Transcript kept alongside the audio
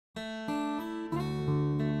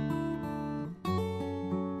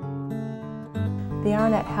The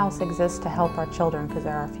Arnette House exists to help our children because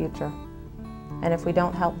they're our future. And if we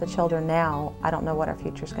don't help the children now, I don't know what our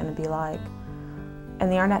future is going to be like.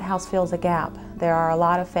 And the Arnette House fills a gap. There are a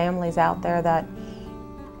lot of families out there that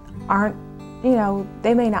aren't,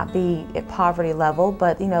 they may not be at poverty level,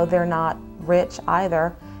 but they're not rich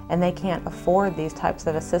either, and they can't afford these types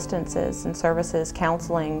of assistances and services,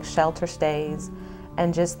 counseling, shelter stays,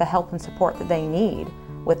 and just the help and support that they need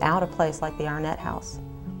without a place like the Arnette House.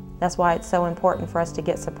 That's why it's so important for us to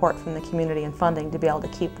get support from the community and funding to be able to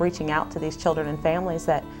keep reaching out to these children and families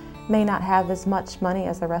that may not have as much money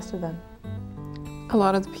as the rest of them. A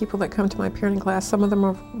lot of the people that come to my parenting class, some of them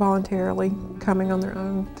are voluntarily coming on their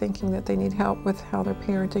own, thinking that they need help with how they're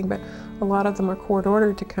parenting, but a lot of them are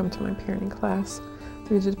court-ordered to come to my parenting class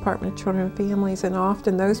through the Department of Children and Families, and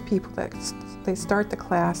often those people that they start the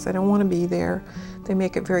class, they don't want to be there. They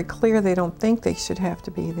make it very clear they don't think they should have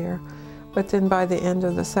to be there. But then by the end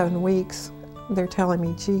of the 7 weeks, they're telling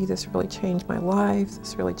me, gee, this really changed my life,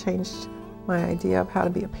 this really changed my idea of how to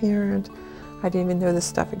be a parent. I didn't even know this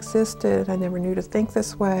stuff existed. I never knew to think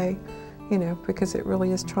this way, because it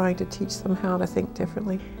really is trying to teach them how to think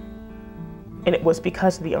differently. And it was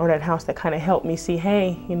because of the Arnette House that kind of helped me see,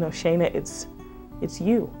 hey, Shana, it's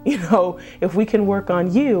you. If we can work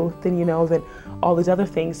on you, then then all these other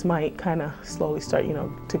things might kind of slowly start,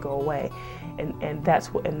 to go away. And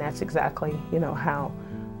that's exactly, how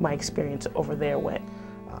my experience over there went.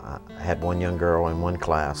 I had one young girl in one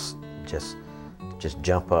class just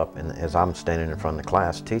jump up, and as I'm standing in front of the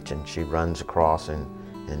class teaching, she runs across and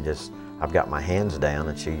I've got my hands down,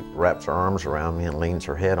 and she wraps her arms around me and leans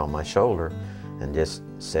her head on my shoulder and just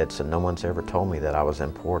said, so no one's ever told me that I was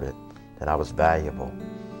important, that I was valuable.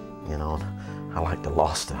 I like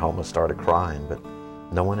lost it, I almost started crying, but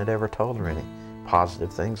no one had ever told her any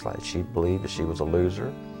positive things like she believed that she was a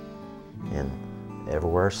loser. And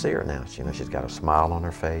everywhere I see her now, she's got a smile on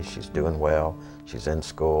her face, she's doing well, she's in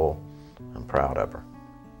school. I'm proud of her.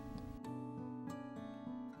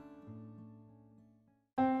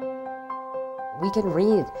 We can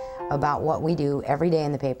read about what we do every day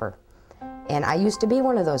in the paper. And I used to be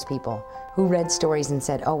one of those people who read stories and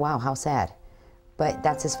said, oh wow, how sad. But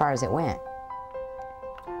that's as far as it went.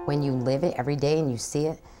 When you live it every day and you see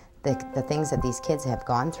it, the things that these kids have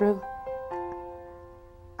gone through,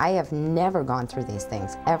 I have never gone through these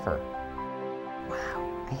things, ever.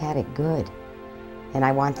 Wow, I had it good. And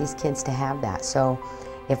I want these kids to have that. So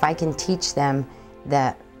if I can teach them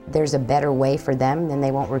that there's a better way for them, then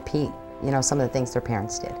they won't repeat, some of the things their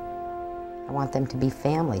parents did. I want them to be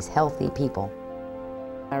families, healthy people.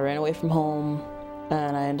 I ran away from home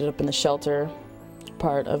and I ended up in the shelter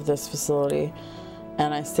part of this facility.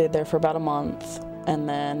 And I stayed there for about a month. And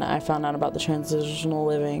then I found out about the transitional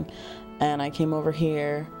living and I came over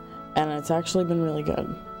here, and it's actually been really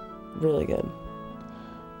good, really good.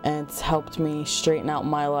 And it's helped me straighten out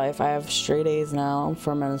my life. I have straight A's now,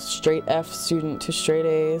 from a straight F student to straight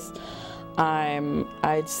A's.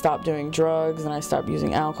 I stopped doing drugs and I stopped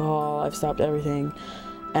using alcohol. I've stopped everything,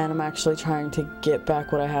 and I'm actually trying to get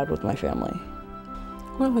back what I had with my family.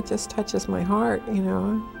 Well, it just touches my heart,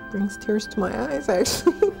 it brings tears to my eyes,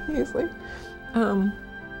 actually, usually.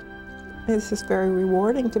 It's just very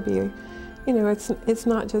rewarding to be, it's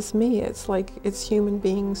not just me, it's human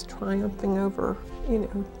beings triumphing over,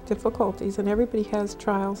 difficulties, and everybody has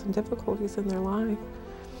trials and difficulties in their life.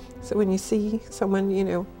 So when you see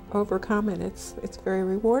someone, overcome it, it's very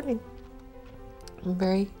rewarding and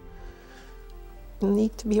very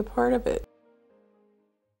neat to be a part of it.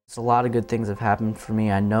 It's a lot of good things have happened for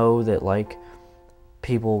me. I know that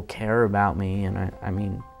people care about me, and I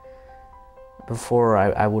mean, before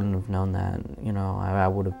I wouldn't have known that.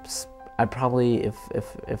 I'd probably,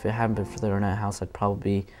 if it hadn't been for the Arnette House, I'd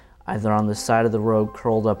probably be either on the side of the road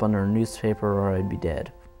curled up under a newspaper, or I'd be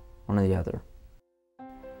dead, one or the other.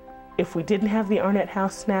 If we didn't have the Arnette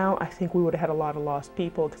House now, I think we would have had a lot of lost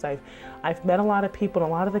people, because I've met a lot of people, and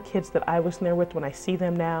a lot of the kids that I was in there with, when I see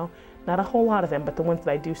them now, not a whole lot of them, but the ones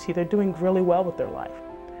that I do see, they're doing really well with their life.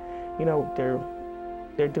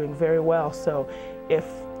 They're doing very well. So if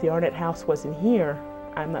the Arnette House wasn't here,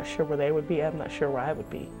 I'm not sure where they would be. I'm not sure where I would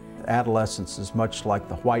be. Adolescence is much like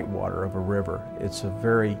the whitewater of a river. It's a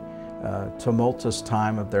very tumultuous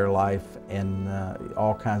time of their life, and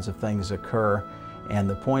all kinds of things occur. And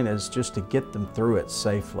the point is just to get them through it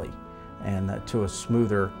safely and to a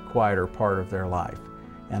smoother, quieter part of their life.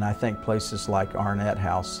 And I think places like Arnette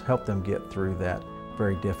House help them get through that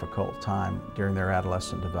very difficult time during their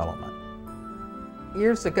adolescent development.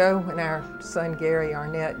 Years ago, when our son Gary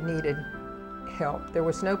Arnette needed help, there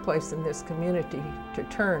was no place in this community to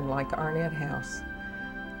turn like Arnette House.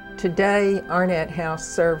 Today, Arnette House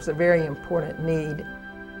serves a very important need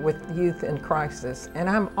with youth in crisis, and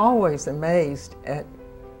I'm always amazed at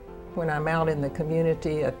when I'm out in the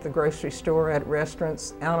community, at the grocery store, at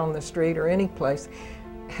restaurants, out on the street, or any place,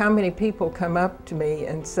 how many people come up to me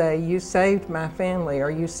and say, "You saved my family," or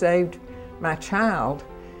 "You saved my child."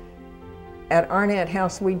 At Arnette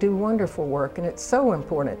House, we do wonderful work, and it's so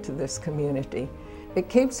important to this community. It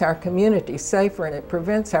keeps our community safer, and it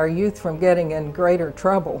prevents our youth from getting in greater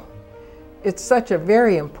trouble. It's such a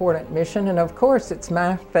very important mission, and of course, it's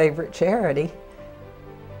my favorite charity.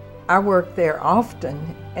 I work there often,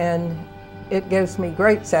 and it gives me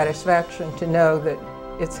great satisfaction to know that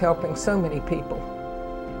it's helping so many people.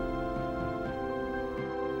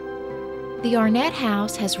 The Arnette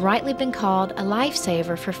House has rightly been called a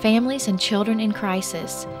lifesaver for families and children in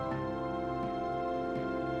crisis.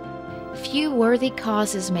 Few worthy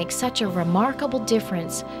causes make such a remarkable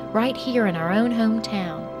difference right here in our own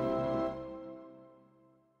hometown.